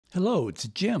Hello, it's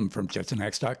Jim from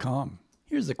JetsonX.com.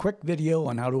 Here's a quick video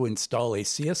on how to install a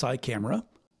CSI camera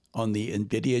on the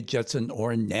NVIDIA Jetson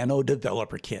Orin Nano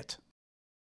developer kit.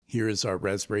 Here is our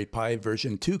Raspberry Pi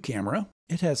version 2 camera.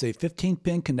 It has a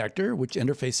 15-pin connector which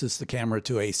interfaces the camera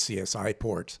to a CSI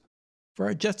port. For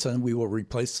our Jetson, we will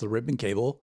replace the ribbon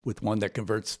cable with one that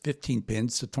converts 15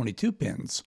 pins to 22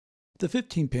 pins. The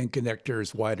 15-pin connector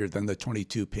is wider than the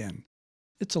 22-pin.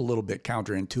 It's a little bit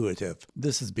counterintuitive.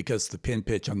 This is because the pin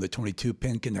pitch on the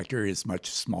 22-pin connector is much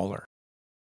smaller.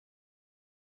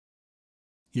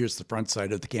 Here's the front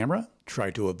side of the camera.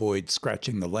 Try to avoid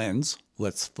scratching the lens.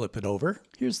 Let's flip it over.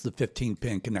 Here's the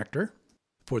 15-pin connector.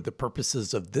 For the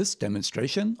purposes of this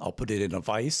demonstration, I'll put it in a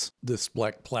vise. This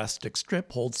black plastic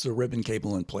strip holds the ribbon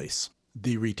cable in place.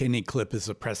 The retaining clip is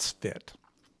a press fit.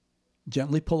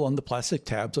 Gently pull on the plastic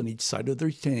tabs on each side of the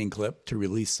retaining clip to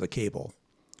release the cable.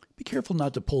 Be careful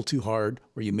not to pull too hard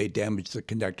or you may damage the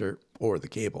connector or the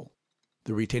cable.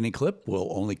 The retaining clip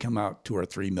will only come out 2 or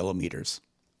 3 millimeters.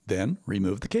 Then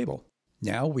remove the cable.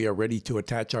 Now we are ready to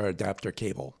attach our adapter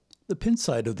cable. The pin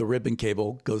side of the ribbon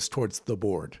cable goes towards the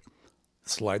board.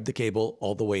 Slide the cable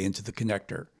all the way into the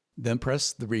connector. Then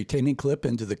press the retaining clip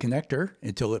into the connector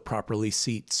until it properly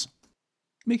seats.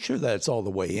 Make sure that it's all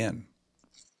the way in.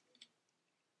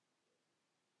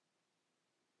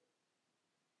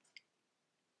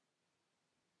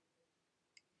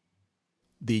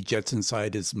 The Jetson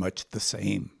side is much the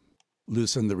same.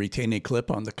 Loosen the retaining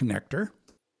clip on the connector.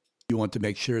 You want to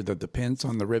make sure that the pins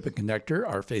on the ribbon connector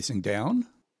are facing down.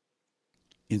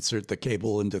 Insert the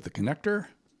cable into the connector.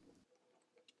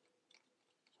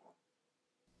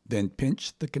 Then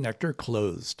pinch the connector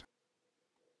closed.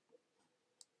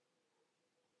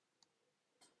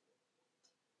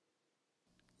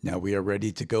 Now we are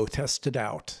ready to go test it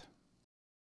out.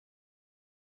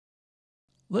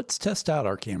 Let's test out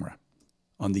our camera.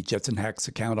 On the Jetson Hacks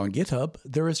account on GitHub,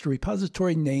 there is a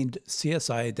repository named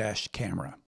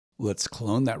CSI-Camera. Let's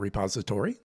clone that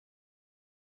repository.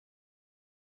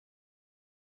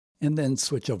 And then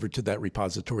switch over to that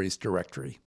repository's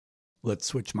directory. Let's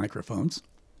switch microphones.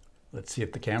 Let's see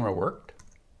if the camera worked.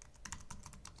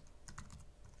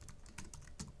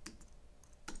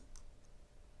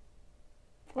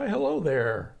 Why, hello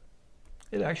there.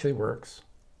 It actually works.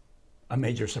 A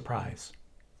major surprise.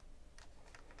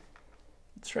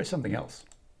 Let's try something else.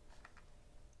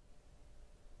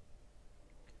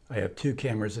 I have 2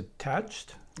 cameras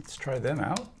attached. Let's try them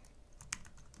out.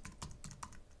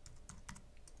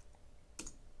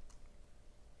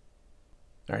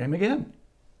 There I am again.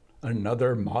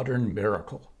 Another modern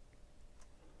miracle.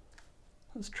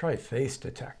 Let's try face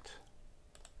detect.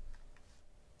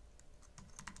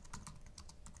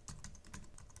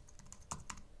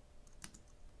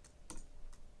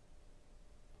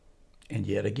 And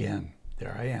yet again,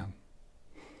 there I am.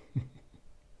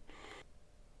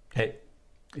 Hey,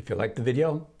 if you liked the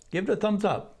video, give it a thumbs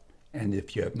up. And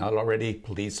if you have not already,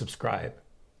 please subscribe.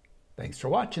 Thanks for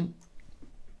watching.